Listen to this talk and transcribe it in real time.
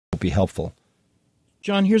be helpful.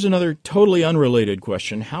 John, here's another totally unrelated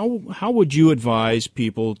question. How would you advise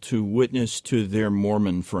people to witness to their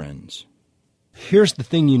Mormon friends? Here's the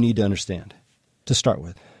thing you need to understand, to start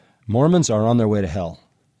with. Mormons are on their way to hell.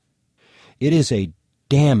 It is a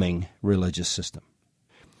damning religious system.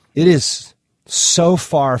 It is so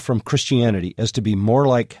far from Christianity as to be more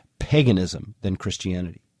like paganism than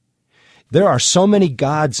Christianity. There are so many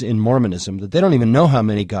gods in Mormonism that they don't even know how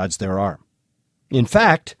many gods there are. In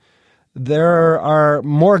fact, there are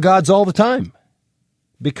more gods all the time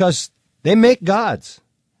because they make gods.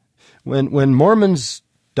 When Mormons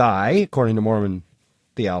die, according to Mormon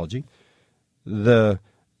theology, the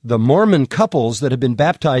Mormon couples that have been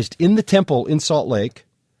baptized in the temple in Salt Lake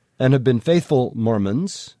and have been faithful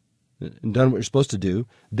Mormons and done what you're supposed to do,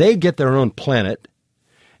 they get their own planet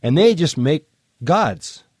and they just make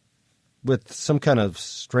gods with some kind of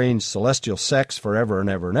strange celestial sex forever and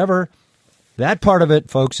ever and ever. That part of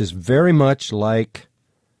it, folks, is very much like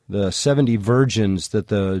the 70 virgins that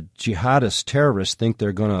the jihadist terrorists think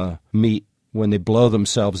they're going to meet when they blow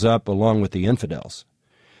themselves up along with the infidels.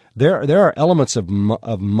 There are elements of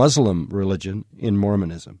Muslim religion in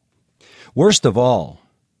Mormonism. Worst of all,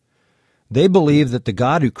 they believe that the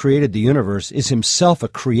God who created the universe is himself a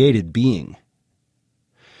created being.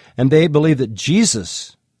 And they believe that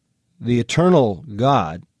Jesus, the eternal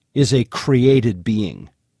God, is a created being.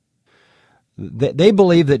 They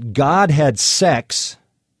believe that God had sex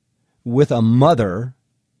with a mother,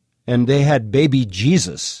 and they had baby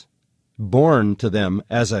Jesus born to them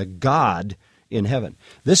as a God in heaven.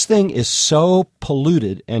 This thing is so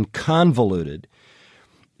polluted and convoluted.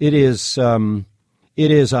 It is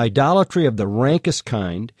idolatry of the rankest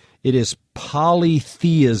kind. It is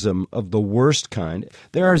polytheism of the worst kind.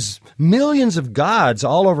 There's millions of gods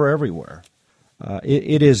all over everywhere.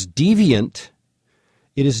 It is deviant.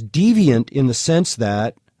 It is deviant in the sense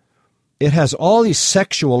that it has all these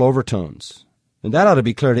sexual overtones. And that ought to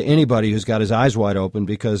be clear to anybody who's got his eyes wide open,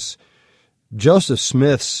 because Joseph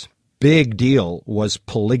Smith's big deal was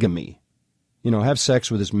polygamy. Have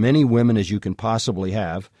sex with as many women as you can possibly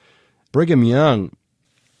have. Brigham Young,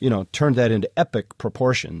 turned that into epic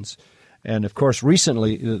proportions. And, of course,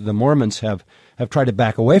 recently the Mormons have tried to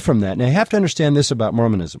back away from that. Now, you have to understand this about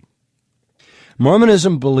Mormonism.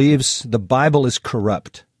 Mormonism believes the Bible is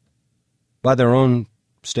corrupt by their own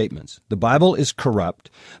statements. The Bible is corrupt.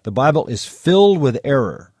 The Bible is filled with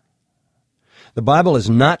error. The Bible is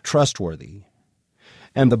not trustworthy.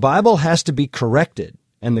 And the Bible has to be corrected.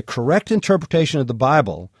 And the correct interpretation of the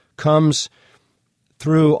Bible comes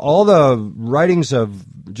through all the writings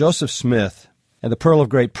of Joseph Smith and the Pearl of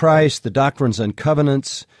Great Price, the Doctrines and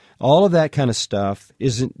Covenants. All of that kind of stuff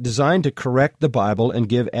is designed to correct the Bible and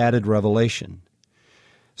give added revelation.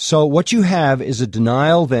 So what you have is a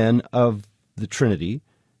denial then of the Trinity.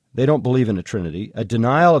 They don't believe in a Trinity. A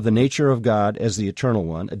denial of the nature of God as the eternal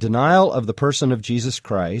one. A denial of the person of Jesus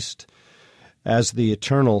Christ as the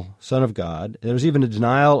eternal Son of God. There's even a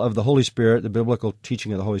denial of the Holy Spirit, the biblical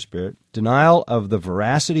teaching of the Holy Spirit. Denial of the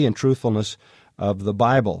veracity and truthfulness of the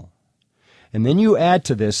Bible. And then you add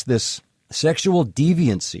to this sexual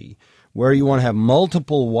deviancy, where you want to have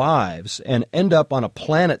multiple wives and end up on a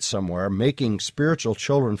planet somewhere making spiritual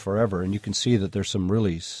children forever. And you can see that there's some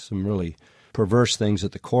really perverse things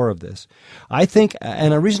at the core of this. I think,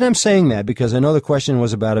 and the reason I'm saying that, because I know the question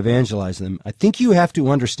was about evangelizing them, I think you have to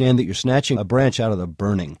understand that you're snatching a branch out of the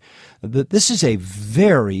burning. That this is a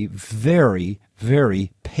very, very,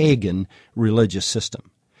 very pagan religious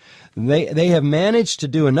system. They have managed to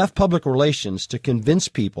do enough public relations to convince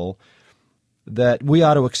people that we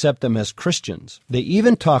ought to accept them as Christians. They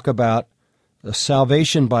even talk about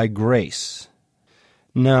salvation by grace.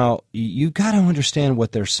 Now, you've got to understand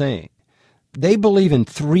what they're saying. They believe in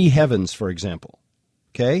 3 heavens, for example,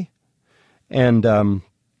 okay? And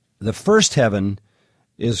the first heaven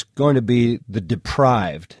is going to be the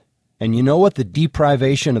deprived. And you know what the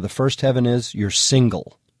deprivation of the first heaven is? You're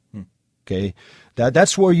single, okay?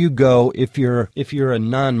 That's where you go if you're a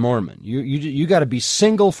non-Mormon. You got to be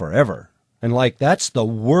single forever. And that's the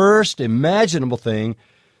worst imaginable thing,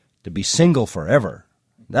 to be single forever.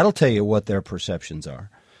 That'll tell you what their perceptions are.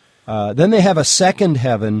 Then they have a second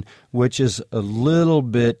heaven, which is a little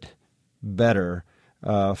bit better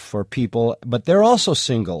for people, but they're also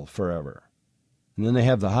single forever. And then they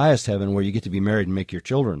have the highest heaven, where you get to be married and make your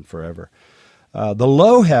children forever. The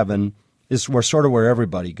low heaven is where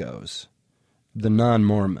everybody goes. The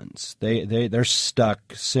non-Mormons, they're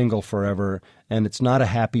stuck single forever, and it's not a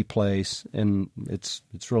happy place, and it's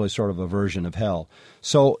really sort of a version of hell.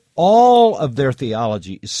 So all of their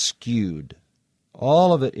theology is skewed.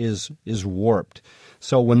 All of it is warped.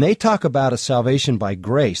 So when they talk about a salvation by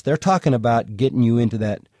grace, they're talking about getting you into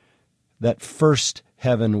that first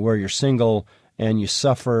heaven where you're single and you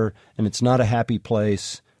suffer and it's not a happy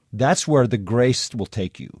place. That's where the grace will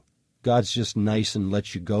take you. God's just nice and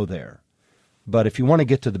lets you go there. But if you want to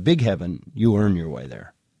get to the big heaven, you earn your way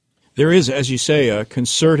there. There is, as you say, a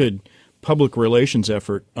concerted public relations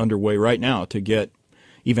effort underway right now to get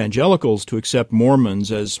evangelicals to accept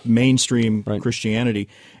Mormons as mainstream Christianity.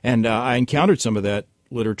 And I encountered some of that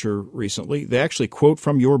literature recently. They actually quote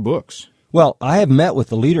from your books. Well, I have met with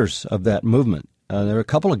the leaders of that movement. There are a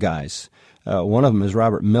couple of guys. One of them is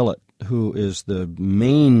Robert Millett, who is the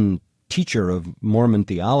main teacher of Mormon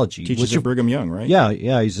theology. Teaches at Brigham Young, right?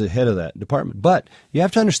 Yeah, he's the head of that department. But you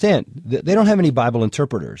have to understand, they don't have any Bible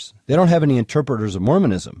interpreters. They don't have any interpreters of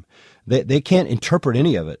Mormonism. They can't interpret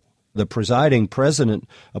any of it. The presiding president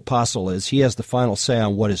apostle he has the final say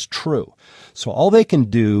on what is true. So all they can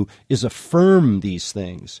do is affirm these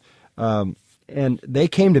things. And they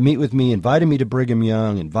came to meet with me, invited me to Brigham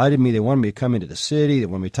Young, they wanted me to come into the city, they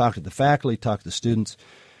wanted me to talk to the faculty, talk to the students.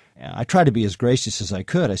 I tried to be as gracious as I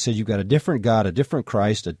could. I said, you've got a different God, a different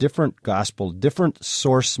Christ, a different gospel, different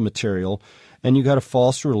source material, and you got a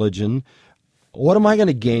false religion. What am I going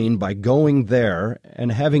to gain by going there and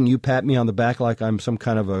having you pat me on the back like I'm some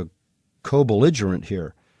kind of a co-belligerent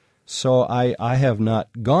here? So I have not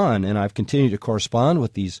gone, and I've continued to correspond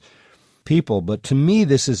with these people. But to me,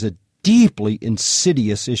 this is a deeply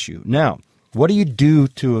insidious issue. Now, what do you do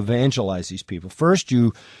to evangelize these people? First,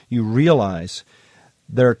 you realize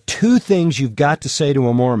there are two things you've got to say to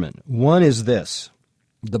a Mormon. One is this: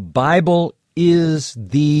 the Bible is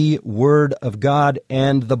the Word of God,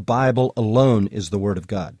 and the Bible alone is the Word of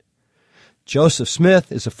God. Joseph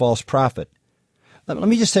Smith is a false prophet. Let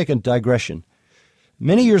me just take a digression.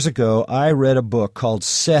 Many years ago, I read a book called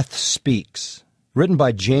Seth Speaks, written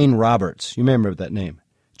by Jane Roberts. You may remember that name.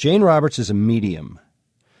 Jane Roberts is a medium.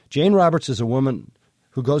 Jane Roberts is a woman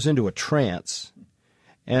who goes into a trance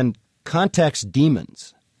and contacts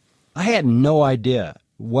demons. I had no idea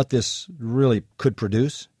what this really could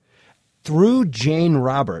produce. Through Jane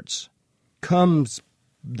Roberts comes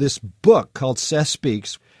this book called Seth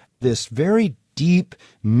Speaks, this very deep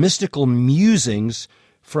mystical musings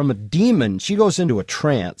from a demon. She goes into a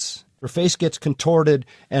trance. Her face gets contorted,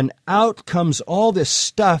 and out comes all this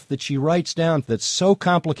stuff that she writes down that's so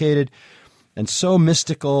complicated and so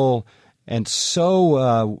mystical and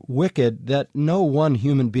so wicked that no one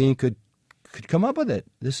human being could come up with it.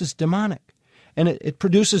 This is demonic. And it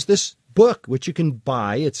produces this book, which you can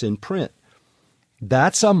buy. It's in print.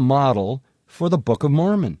 That's a model for the Book of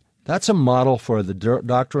Mormon. That's a model for the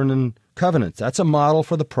Doctrine and Covenants. That's a model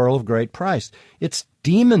for the Pearl of Great Price. It's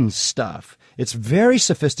demon stuff. It's very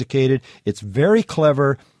sophisticated. It's very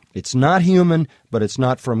clever. It's not human, but it's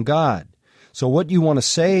not from God. So what you want to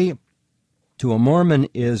say to a Mormon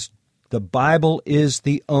is the Bible is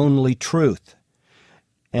the only truth.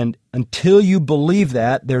 And until you believe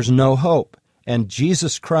that, there's no hope. And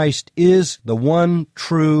Jesus Christ is the one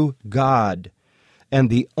true God and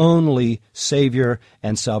the only Savior,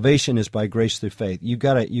 and salvation is by grace through faith. You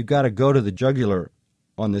got to go to the jugular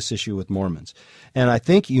on this issue with Mormons. And I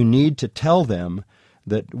think you need to tell them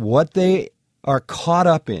that what they are caught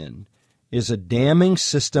up in is a damning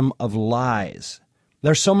system of lies.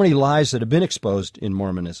 There's so many lies that have been exposed in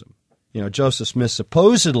Mormonism. You know, Joseph Smith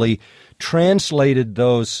supposedly translated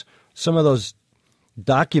some of those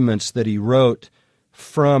documents that he wrote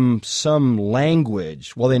from some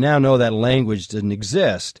language. Well, they now know that language didn't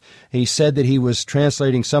exist. He said that he was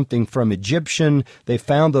translating something from Egyptian. They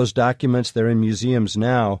found those documents. They're in museums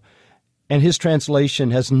now. And his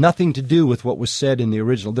translation has nothing to do with what was said in the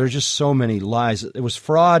original. There's just so many lies. It was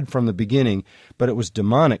fraud from the beginning, but it was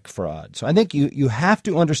demonic fraud. So I think you have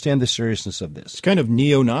to understand the seriousness of this. It's kind of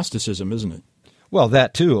neo-Gnosticism, isn't it? Well,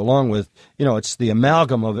 that too, along with, it's the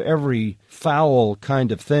amalgam of every foul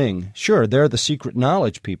kind of thing. Sure, they're the secret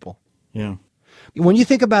knowledge people. Yeah. When you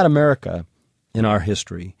think about America in our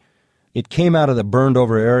history, it came out of the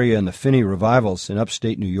burned-over area and the Finney revivals in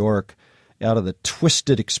upstate New York, out of the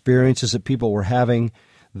twisted experiences that people were having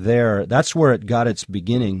there. That's where it got its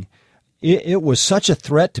beginning. It was such a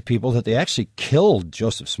threat to people that they actually killed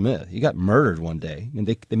Joseph Smith. He got murdered one day, and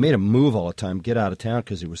they made him move all the time, get out of town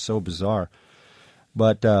because he was so bizarre.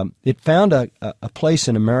 But it found a place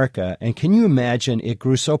in America, and can you imagine it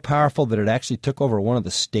grew so powerful that it actually took over one of the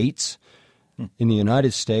states in the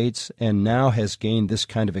United States and now has gained this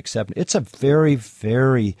kind of acceptance. It's a very,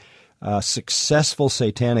 very successful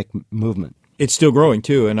satanic movement. It's still growing,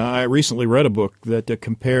 too, and I recently read a book that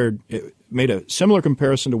made a similar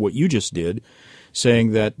comparison to what you just did,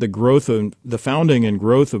 saying that the founding and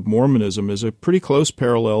growth of Mormonism is a pretty close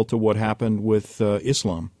parallel to what happened with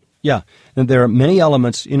Islam. Yeah, and there are many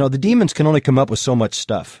elements. The demons can only come up with so much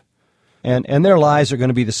stuff, and their lies are going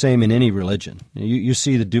to be the same in any religion. You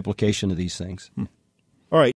see the duplication of these things.